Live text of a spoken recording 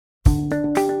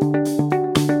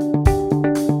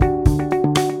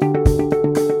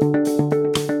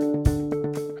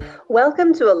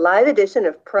Welcome to a live edition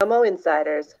of Promo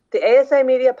Insiders, the ASI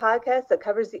Media podcast that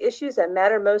covers the issues that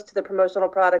matter most to the promotional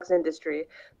products industry,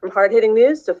 from hard-hitting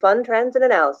news to fun trends and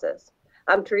analysis.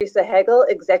 I'm Teresa Hegel,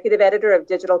 Executive Editor of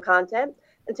Digital Content,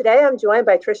 and today I'm joined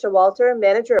by Trisha Walter,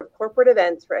 Manager of Corporate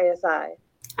Events for ASI.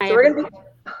 So we're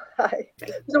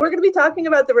going to be talking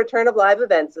about the return of live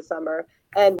events this summer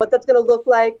and what that's going to look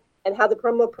like and how the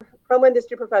promo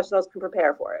industry professionals can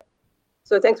prepare for it.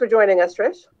 So thanks for joining us,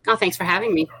 Trish. Oh, thanks for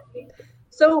having me.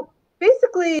 So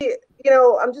basically,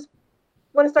 I'm just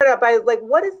want to start out by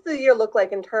what does the year look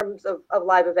like in terms of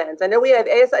live events? I know we have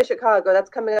ASI Chicago, that's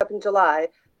coming up in July,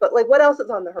 but what else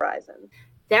is on the horizon?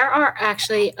 There are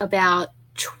actually about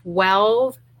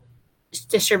 12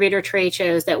 distributor trade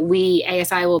shows that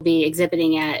ASI will be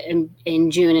exhibiting at in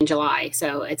June and July.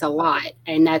 So it's a lot.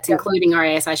 And that's including our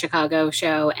ASI Chicago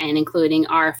show and including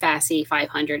our FASI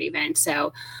 500 event.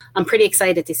 So I'm pretty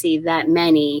excited to see that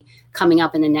many coming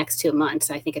up in the next 2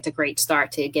 months. I think it's a great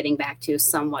start to getting back to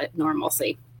somewhat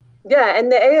normalcy. Yeah,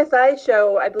 and the ASI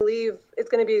show, I believe, is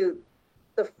going to be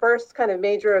the first kind of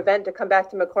major event to come back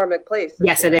to McCormick Place.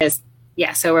 Yes, it is.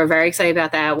 Yeah, so we're very excited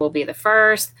about that. We'll be the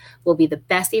first. We'll be the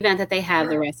best event that they have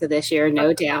the rest of this year,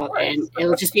 no doubt. And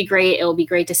it'll just be great. It'll be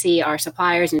great to see our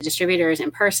suppliers and distributors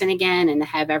in person again and to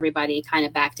have everybody kind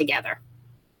of back together.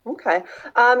 Okay.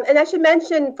 And I should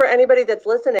mention for anybody that's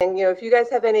listening, if you guys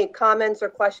have any comments or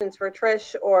questions for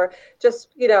Trish or just,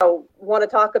 want to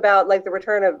talk about the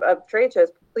return of trade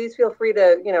shows, please feel free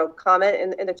to,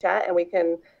 comment in the chat and we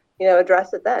can,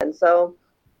 address it then. So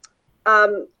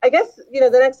I guess, the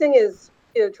next thing is,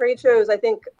 trade shows, I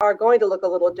think, are going to look a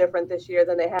little different this year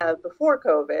than they have before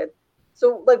COVID.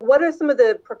 So, what are some of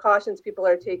the precautions people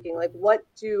are taking? What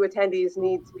do attendees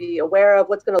need to be aware of?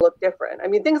 What's going to look different? I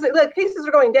mean, things like cases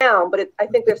are going down, but I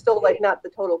think they're still not the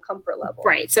total comfort level.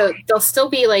 Right. So there'll still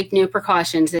be new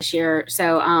precautions this year.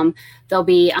 So there'll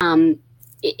be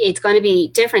it's going to be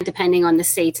different depending on the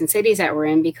states and cities that we're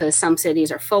in, because some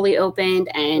cities are fully opened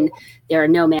and there are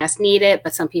no masks needed,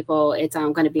 but some people it's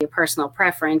going to be a personal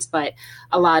preference. But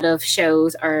a lot of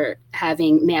shows are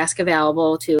having masks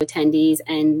available to attendees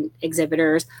and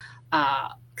exhibitors,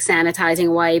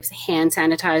 sanitizing wipes, hand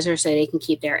sanitizer so they can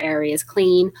keep their areas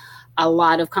clean. A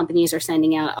lot of companies are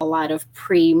sending out a lot of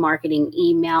pre-marketing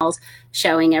emails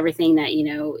showing everything that,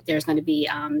 there's going to be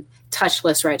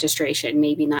touchless registration,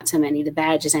 maybe not so many of the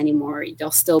badges anymore.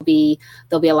 There'll be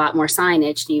a lot more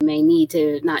signage. You may need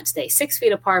to not stay 6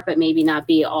 feet apart, but maybe not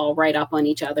be all right up on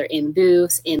each other in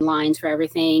booths, in lines for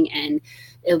everything. And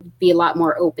it'll be a lot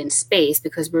more open space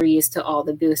because we're used to all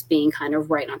the booths being kind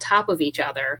of right on top of each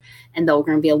other, and they're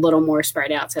going to be a little more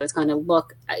spread out. So it's going to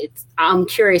look, I'm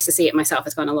curious to see it myself.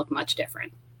 It's going to look much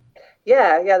different.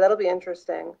 Yeah, that'll be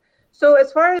interesting. So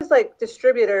as far as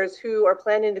distributors who are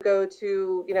planning to go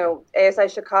to, ASI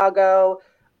Chicago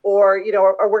or,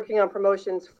 are working on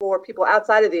promotions for people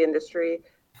outside of the industry,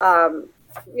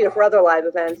 for other live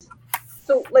events.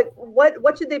 So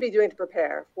what should they be doing to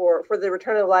prepare for the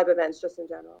return of live events just in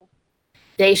general?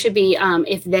 They should be,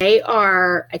 if they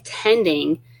are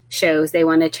attending shows, they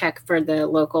want to check for the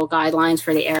local guidelines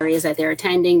for the areas that they're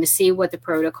attending to see what the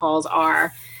protocols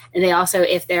are. And they also,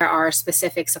 if there are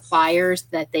specific suppliers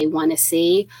that they want to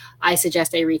see, I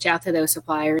suggest they reach out to those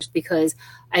suppliers, because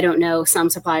I don't know, some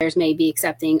suppliers may be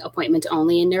accepting appointments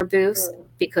only in their booths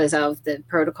because of the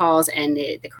protocols and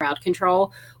the crowd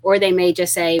control. Or they may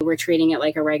just say, we're treating it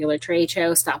like a regular trade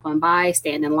show, stop on by,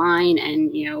 stand in line,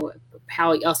 and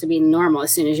how else to be normal.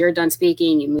 As soon as you're done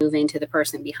speaking, you move into the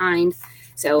person behind.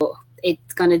 So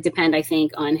it's going to depend, I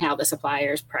think, on how the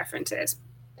supplier's preference is.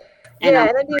 And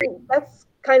I mean, that's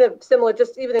kind of similar,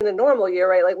 just even in a normal year,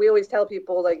 right? We always tell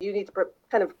people, you need to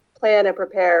kind of plan and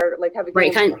prepare, have a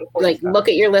right, kind of look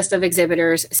at your list of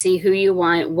exhibitors, see who you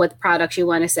want, what products you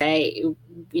want to say,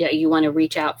 you want to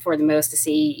reach out for the most to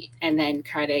see, and then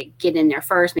try to get in there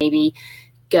first, maybe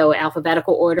go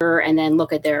alphabetical order and then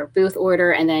look at their booth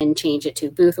order and then change it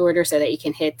to booth order so that you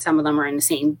can hit, some of them are in the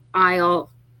same aisle.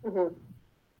 Mm-hmm.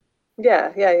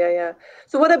 Yeah.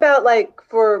 So what about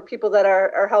for people that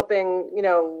are helping,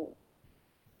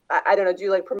 I don't know,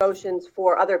 do promotions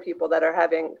for other people that are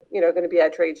having, going to be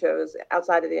at trade shows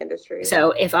outside of the industry?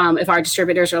 So if our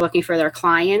distributors are looking for their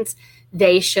clients,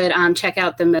 they should check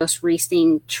out the most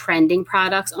recent trending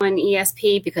products on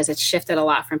ESP, because it's shifted a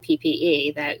lot from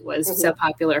PPE that was so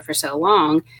popular for so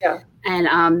long. Yeah.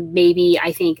 And maybe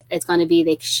I think it's going to be,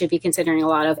 they should be considering a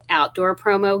lot of outdoor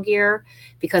promo gear,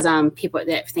 because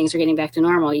things are getting back to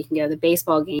normal. You can go to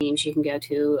baseball games, you can go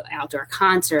to outdoor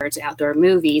concerts, outdoor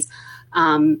movies,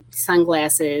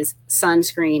 sunglasses,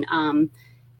 sunscreen,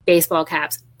 baseball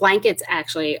caps, blankets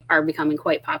actually are becoming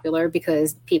quite popular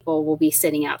because people will be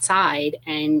sitting outside,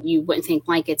 and you wouldn't think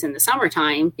blankets in the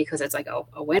summertime because it's like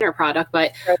a winter product,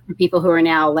 but for people who are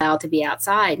now allowed to be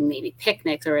outside and maybe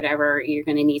picnics or whatever, you're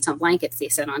going to need some blankets to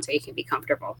sit on so you can be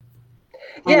comfortable.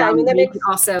 Yeah, and, I mean, that makes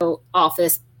also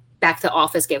back to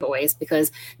office giveaways,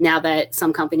 because now that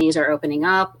some companies are opening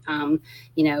up,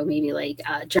 maybe like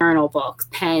journal books,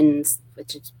 pens,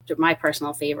 which is my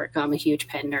personal favorite. I'm a huge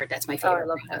pen nerd. That's my favorite. I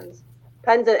love pens.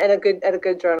 Pens and a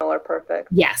good journal are perfect.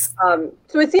 Yes.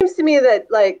 So it seems to me that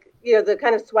the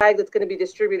kind of swag that's going to be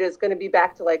distributed is going to be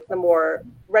back to like the more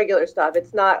regular stuff.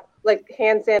 It's not like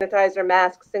hand sanitizer,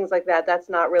 masks, things like that. That's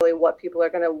not really what people are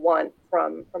going to want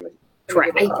from a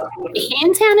correct.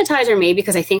 Hand sanitizer maybe,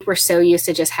 because I think we're so used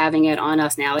to just having it on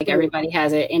us now. Like everybody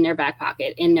has it in their back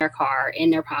pocket, in their car, in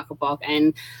their pocketbook.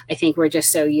 And I think we're just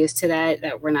so used to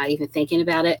that we're not even thinking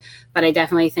about it. But I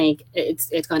definitely think it's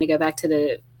going to go back to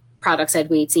the products that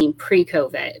we'd seen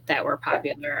pre-COVID that were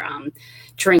popular.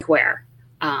 Drinkware,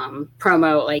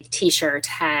 promo, like t-shirts,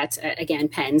 hats, again,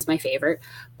 pens, my favorite.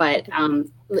 But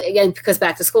again, because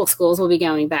back to schools will be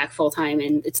going back full time,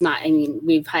 and it's not,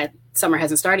 summer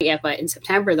hasn't started yet, but in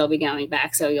September they'll be going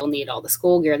back. So you'll need all the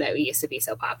school gear that used to be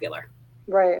so popular.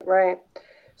 Right.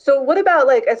 So what about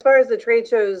as far as the trade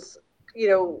shows,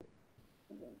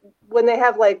 when they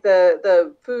have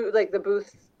the food, the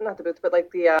booths, not the booths, but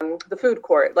the food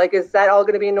court, is that all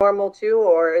going to be normal too?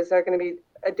 Or is there going to be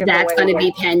a different That's going to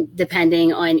be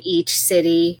depending on each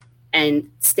city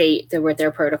and state with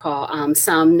their protocol.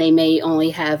 Some, they may only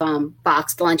have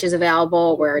boxed lunches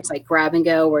available where it's like grab and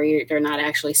go, where they're not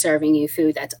actually serving you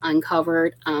food that's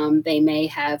uncovered. They may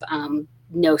have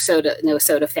no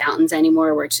soda fountains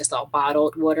anymore, where it's just all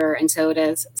bottled water and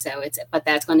sodas. But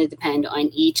that's going to depend on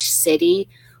each city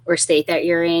or state that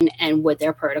you're in and what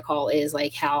their protocol is,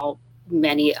 like how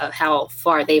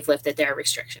far they've lifted their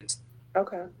restrictions.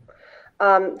 Okay.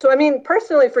 So,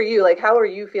 personally for you, how are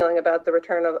you feeling about the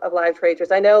return of live trade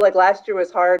shows? I know last year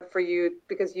was hard for you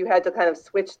because you had to kind of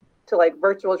switch to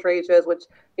virtual trade shows, which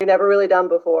you've never really done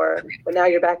before, but now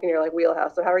you're back in your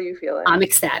wheelhouse. So how are you feeling? I'm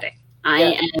ecstatic.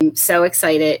 I am so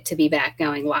excited to be back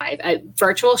going live.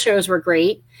 Virtual shows were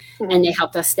great, and they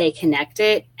helped us stay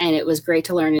connected, and it was great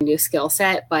to learn a new skill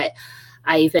set, but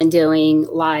I've been doing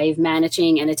live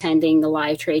managing and attending the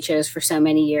live trade shows for so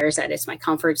many years that it's my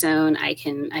comfort zone. I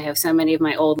have so many of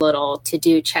my old little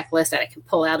to-do checklists that I can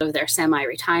pull out of their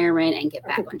semi-retirement and get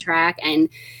back on track. And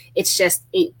it's just,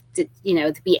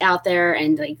 to be out there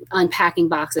and unpacking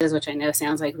boxes, which I know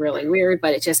sounds really weird,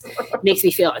 but it just makes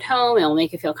me feel at home. It'll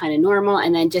make it feel kind of normal.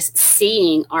 And then just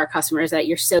seeing our customers that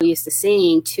you're so used to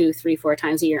seeing 2, 3, 4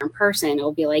 times a year in person,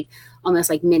 it'll be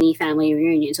almost like mini family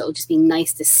reunions. So it'll just be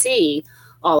nice to see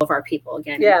all of our people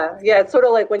again. Yeah. It's sort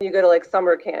of like when you go to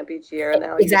summer camp each year.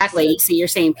 Now exactly. You see your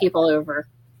same people over.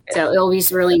 So it'll be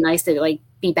really nice to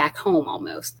be back home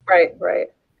almost. Right.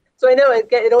 So I know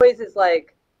it always is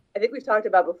I think we've talked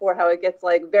about before how it gets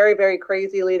very, very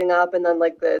crazy leading up, and then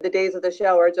the days of the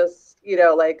show are just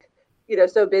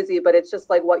so busy, but it's just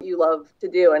what you love to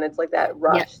do, and it's that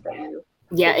rush that you.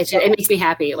 Yeah, it makes me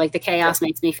happy. The chaos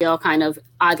makes me feel kind of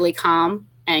oddly calm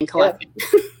and collected.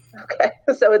 Yeah. Okay,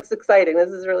 so it's exciting. This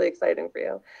is really exciting for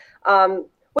you.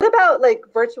 What about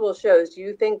virtual shows? Do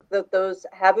you think that those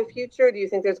have a future? Do you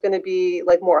think there's going to be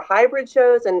more hybrid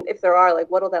shows? And if there are,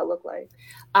 what'll that look like?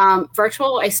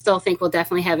 Virtual, I still think will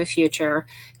definitely have a future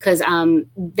because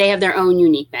they have their own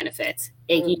unique benefits.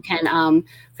 You can,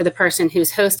 for the person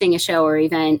who's hosting a show or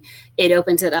event, it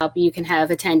opens it up. You can have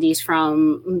attendees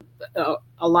from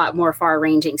a lot more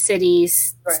far-ranging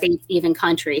cities, states, even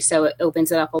countries. So it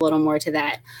opens it up a little more to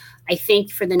that. I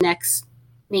think for the next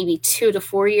maybe 2 to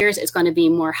 4 years, it's going to be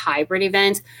more hybrid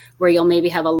events where you'll maybe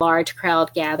have a large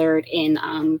crowd gathered in,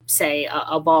 say,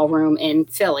 a ballroom in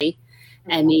Philly,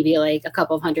 and maybe a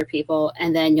couple of hundred people.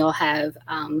 And then you'll have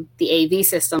the AV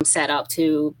system set up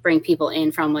to bring people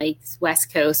in from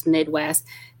West Coast, Midwest,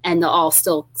 and they'll all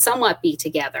still somewhat be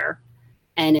together.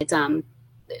 And it's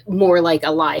more like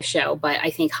a live show. But I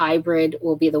think hybrid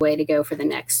will be the way to go for the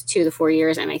next 2 to 4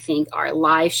 years. And I think our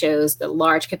live shows, the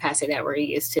large capacity that we're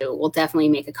used to, will definitely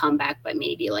make a comeback, but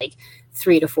maybe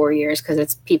 3 to 4 years, because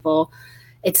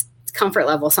it's comfort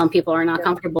level. Some people are not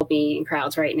comfortable being in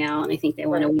crowds right now, and I think they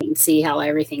want to wait and see how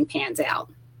everything pans out.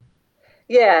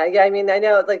 Yeah. I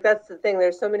know that's the thing.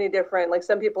 There's so many different,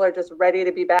 some people are just ready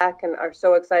to be back and are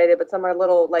so excited, but some are a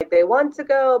little they want to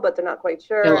go, but they're not quite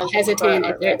sure. They're a little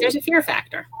hesitant. There's a fear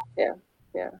factor.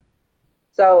 Yeah.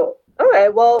 So, all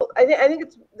right. Well, I think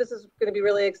this is going to be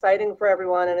really exciting for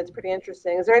everyone, and it's pretty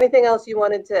interesting. Is there anything else you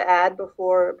wanted to add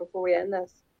before we end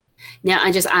this? Now,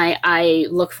 I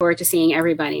look forward to seeing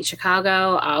everybody in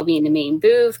Chicago. I'll be in the main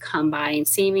booth. Come by and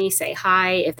see me, say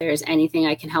hi. If there's anything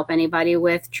I can help anybody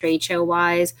with, trade show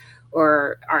wise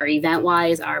or our event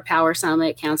wise, our Power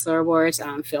Summit, Counselor Awards,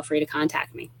 feel free to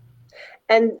contact me.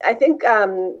 And I think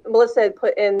Melissa had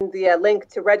put in the link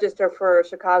to register for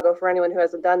Chicago for anyone who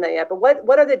hasn't done that yet. But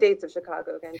what are the dates of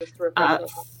Chicago again? Just to refresh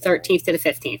 13th to the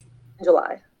 15th.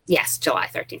 July. Yes, July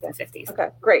 13th and 15th. Okay,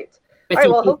 great. With all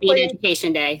right, well, hopefully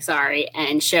Education Day, sorry,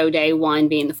 and Show Day 1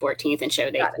 being the 14th and Show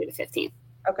Day 2 the 15th.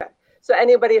 Okay, so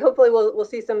anybody, hopefully we'll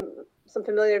see some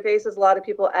familiar faces. A lot of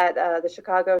people at the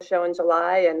Chicago show in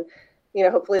July, and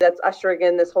hopefully that's ushering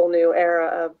in this whole new era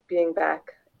of being back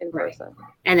in person.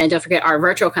 And then don't forget, our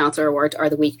virtual Counselor Awards are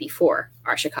the week before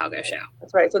our Chicago show.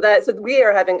 That's right. So we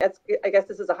are having, I guess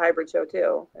this is a hybrid show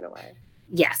too, in a way.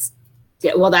 Yes.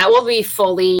 Yeah, well, that will be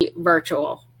fully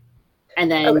virtual. And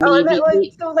then so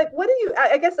like, what do you,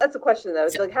 I guess that's a question though.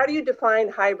 So like, how do you define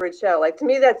hybrid show? Like, to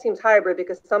me, that seems hybrid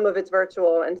because some of it's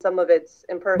virtual and some of it's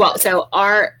in person. Well, so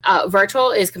our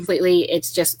virtual is completely,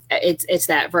 it's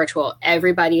that virtual.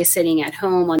 Everybody is sitting at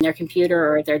home on their computer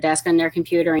or at their desk on their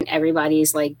computer and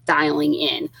everybody's like dialing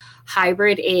in.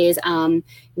 Hybrid is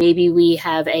maybe we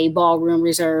have a ballroom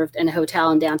reserved in a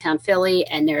hotel in downtown Philly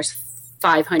and there's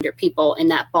 500 people in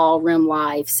that ballroom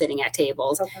live sitting at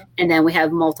tables. Okay. And then we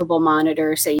have multiple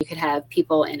monitors. So you could have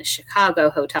people in a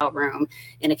Chicago hotel room,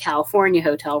 in a California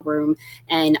hotel room,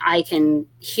 and I can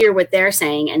hear what they're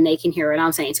saying and they can hear what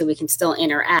I'm saying. So we can still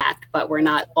interact, but we're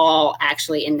not all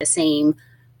actually in the same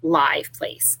live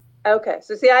place. Okay.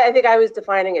 So see, I think I was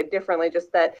defining it differently,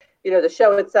 just that, the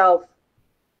show itself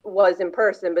was in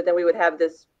person, but then we would have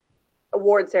this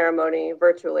award ceremony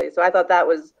virtually. So I thought that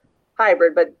was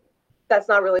hybrid, but that's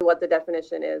not really what the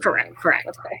definition is. Correct.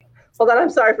 Okay. Well, then I'm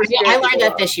sorry for. I learned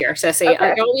that this year. So see,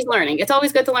 okay. I'm always learning. It's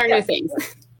always good to learn new things.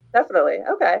 Definitely.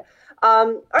 Okay.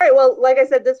 All right. Well, like I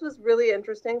said, this was really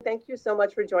interesting. Thank you so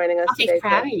much for joining us today. Thanks for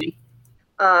having me.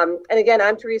 And again,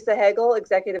 I'm Teresa Hagel,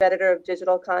 Executive Editor of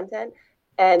Digital Content,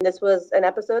 and this was an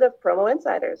episode of Promo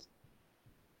Insiders.